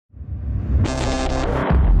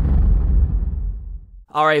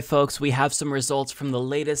All right, folks, we have some results from the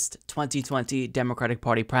latest 2020 Democratic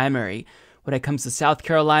Party primary. When it comes to South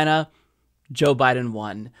Carolina, Joe Biden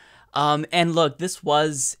won. And look, this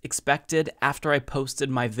was expected after I posted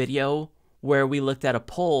my video where we looked at a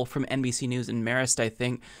poll from NBC News and Marist, I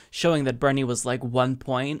think, showing that Bernie was like 1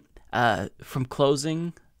 point from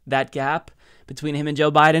closing that gap between him and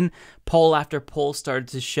Joe Biden. Poll after poll started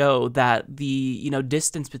to show that the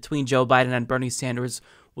distance between Joe Biden and Bernie Sanders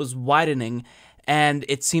was widening. And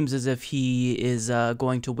it seems as if he is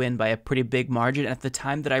going to win by a pretty big margin. At the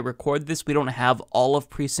time that I record this, we don't have all of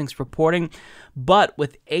precincts reporting, but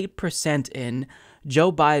with 8% in,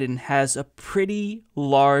 Joe Biden has a pretty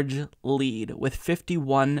large lead with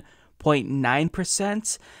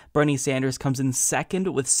 51.9%. Bernie Sanders comes in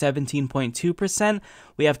second with 17.2%.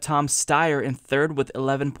 We have Tom Steyer in third with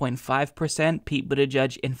 11.5%. Pete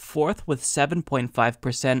Buttigieg in fourth with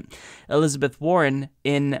 7.5%. Elizabeth Warren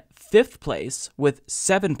in fifth place with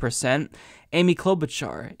 7%. Amy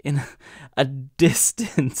Klobuchar in a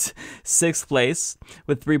distant sixth place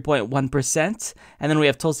with 3.1%. And then we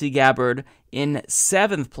have Tulsi Gabbard in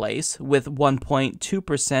seventh place with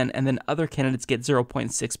 1.2%. And then other candidates get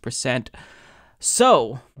 0.6%.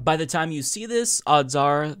 So by the time you see this, odds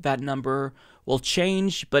are that number will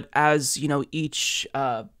change. But as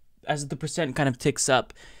as the percent kind of ticks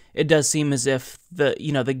up, it does seem as if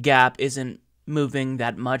the gap isn't moving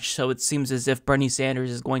that much. So it seems as if Bernie Sanders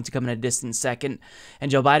is going to come in a distant second, and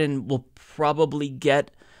Joe Biden will probably get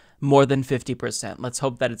more than 50%. Let's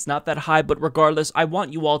hope that it's not that high. But regardless, I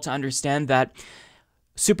want you all to understand that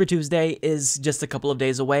Super Tuesday is just a couple of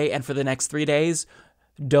days away, and for the next 3 days,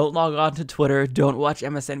 don't log on to Twitter, don't watch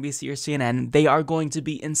MSNBC or CNN. They are going to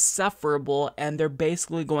be insufferable, and they're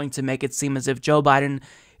basically going to make it seem as if Joe Biden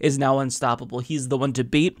is now unstoppable. He's the one to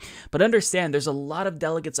beat. But understand, there's a lot of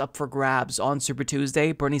delegates up for grabs on Super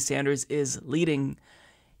Tuesday. Bernie Sanders is leading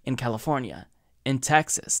in California, in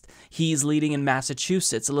Texas. He's leading in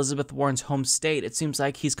Massachusetts, Elizabeth Warren's home state. It seems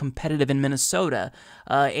like he's competitive in Minnesota,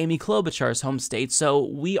 Amy Klobuchar's home state. So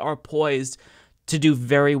we are poised to do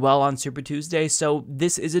very well on Super Tuesday. So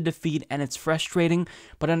this is a defeat and it's frustrating,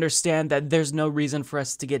 but understand that there's no reason for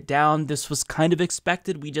us to get down. This was kind of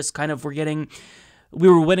expected. We just kind of we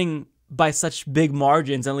were winning by such big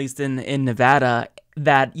margins, at least in Nevada,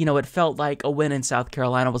 that, it felt like a win in South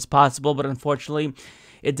Carolina was possible, but unfortunately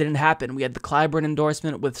it didn't happen. We had the Clyburn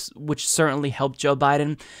endorsement, which certainly helped Joe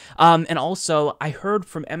Biden. And also, I heard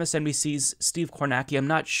from MSNBC's Steve Kornacki, I'm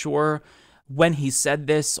not sure when he said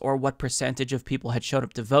this or what percentage of people had showed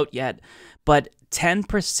up to vote yet, but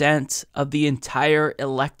 10% of the entire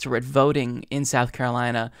electorate voting in South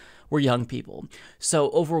Carolina were young people. So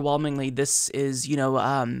overwhelmingly, this is,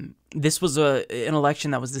 this was an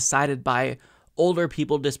election that was decided by older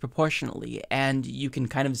people disproportionately. And you can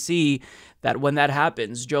kind of see that when that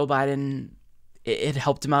happens, Joe Biden, it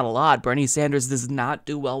helped him out a lot. Bernie Sanders does not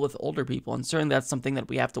do well with older people, and certainly that's something that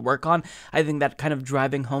we have to work on. I think that kind of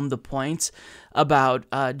driving home the point about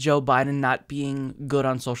Joe Biden not being good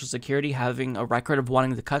on Social Security, having a record of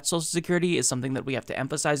wanting to cut Social Security, is something that we have to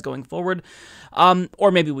emphasize going forward. Or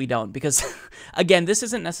maybe we don't, because, again, this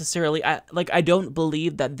isn't necessarily, I don't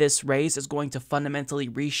believe that this race is going to fundamentally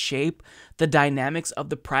reshape the dynamics of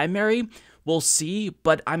the primary. We'll see,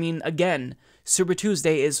 but, I mean, again, Super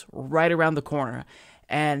Tuesday is right around the corner.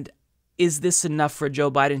 And is this enough for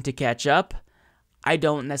Joe Biden to catch up? I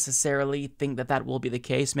don't necessarily think that that will be the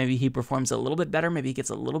case. Maybe he performs a little bit better. Maybe he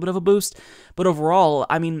gets a little bit of a boost. But overall,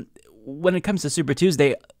 I mean, when it comes to Super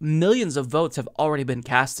Tuesday, millions of votes have already been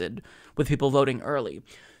casted with people voting early.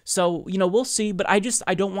 So, we'll see, but I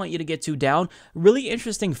don't want you to get too down. Really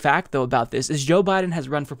interesting fact, though, about this is Joe Biden has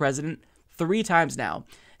run for president 3 times now.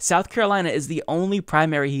 South Carolina is the only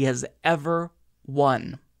primary he has ever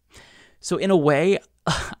won. So in a way,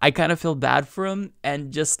 I kind of feel bad for him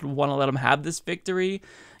and just want to let him have this victory.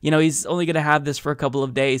 He's only going to have this for a couple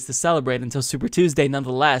of days to celebrate until Super Tuesday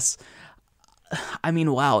nonetheless. I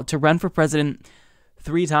mean, wow, to run for president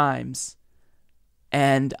 3 times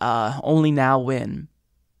and only now win,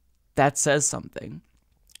 that says something.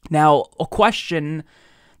 Now, a question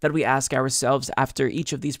that we ask ourselves after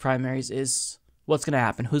each of these primaries is, what's going to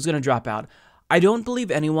happen? Who's going to drop out? I don't believe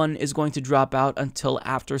anyone is going to drop out until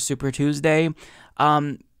after Super Tuesday.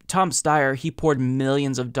 Tom Steyer, he poured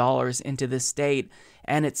millions of dollars into this state,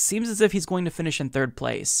 and it seems as if he's going to finish in 3rd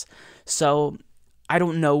place. So I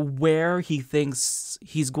don't know where he thinks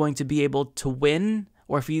he's going to be able to win,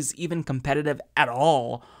 or if he's even competitive at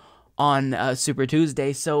all on Super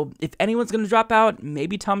Tuesday. So if anyone's going to drop out,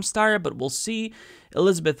 maybe Tom Steyer, but we'll see.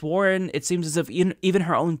 Elizabeth Warren, it seems as if even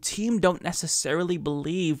her own team don't necessarily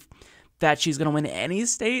believe that she's going to win any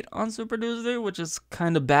state on Super Tuesday, which is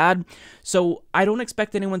kind of bad. So I don't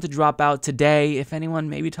expect anyone to drop out today. If anyone,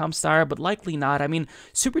 maybe Tom Steyer, but likely not. I mean,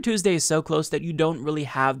 Super Tuesday is so close that you don't really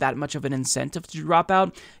have that much of an incentive to drop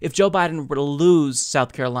out. If Joe Biden were to lose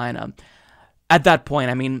South Carolina, at that point,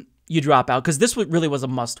 I mean, you drop out, because this really was a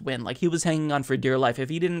must win. Like, he was hanging on for dear life. If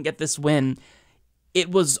he didn't get this win, it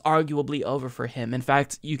was arguably over for him. In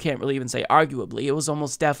fact, you can't really even say arguably. It was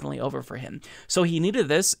almost definitely over for him. So he needed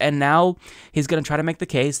this, and now he's going to try to make the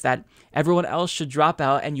case that everyone else should drop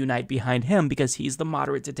out and unite behind him because he's the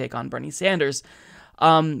moderate to take on Bernie Sanders.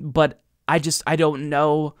 But I don't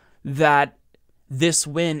know that this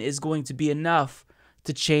win is going to be enough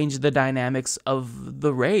to change the dynamics of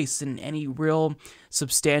the race in any real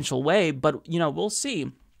substantial way. But, we'll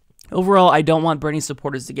see. Overall, I don't want Bernie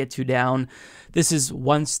supporters to get too down. This is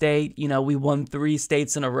one state. We won 3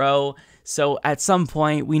 states in a row. So at some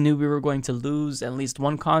point, we knew we were going to lose at least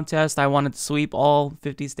one contest. I wanted to sweep all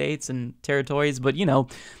 50 states and territories, but,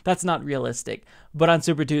 that's not realistic. But on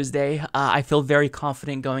Super Tuesday, I feel very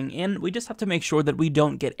confident going in. We just have to make sure that we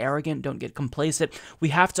don't get arrogant, don't get complacent. We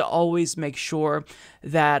have to always make sure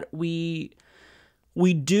that we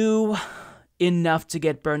do enough to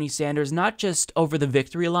get Bernie Sanders not just over the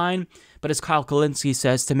victory line, but as Kyle Kulinski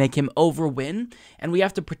says, to make him overwin. And we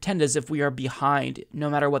have to pretend as if we are behind, no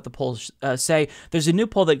matter what the polls say. There's a new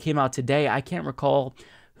poll that came out today. I can't recall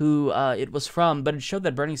who it was from, but it showed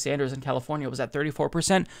that Bernie Sanders in California was at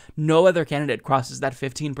 34%. No other candidate crosses that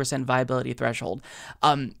 15% viability threshold,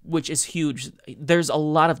 which is huge. There's a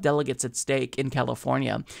lot of delegates at stake in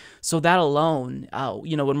California. So that alone,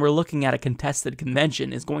 when we're looking at a contested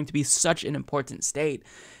convention, is going to be such an important state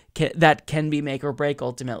that can be make or break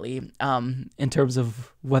ultimately, in terms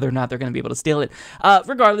of whether or not they're going to be able to steal it.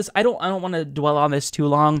 Regardless, I don't want to dwell on this too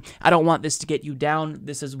long. I don't want this to get you down.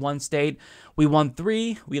 This is one state. We won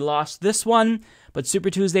 3. We lost this one. But Super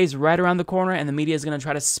Tuesday is right around the corner, and the media is going to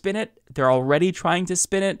try to spin it. They're already trying to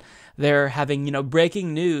spin it. They're having,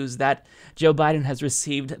 breaking news that Joe Biden has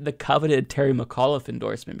received the coveted Terry McAuliffe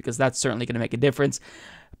endorsement, because that's certainly going to make a difference.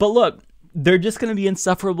 But look, they're just going to be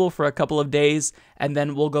insufferable for a couple of days, and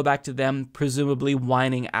then we'll go back to them presumably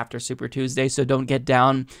whining after Super Tuesday, so don't get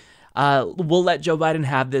down. We'll let Joe Biden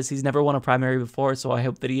have this. He's never won a primary before, so I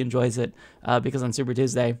hope that he enjoys it, because on Super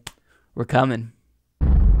Tuesday, we're coming.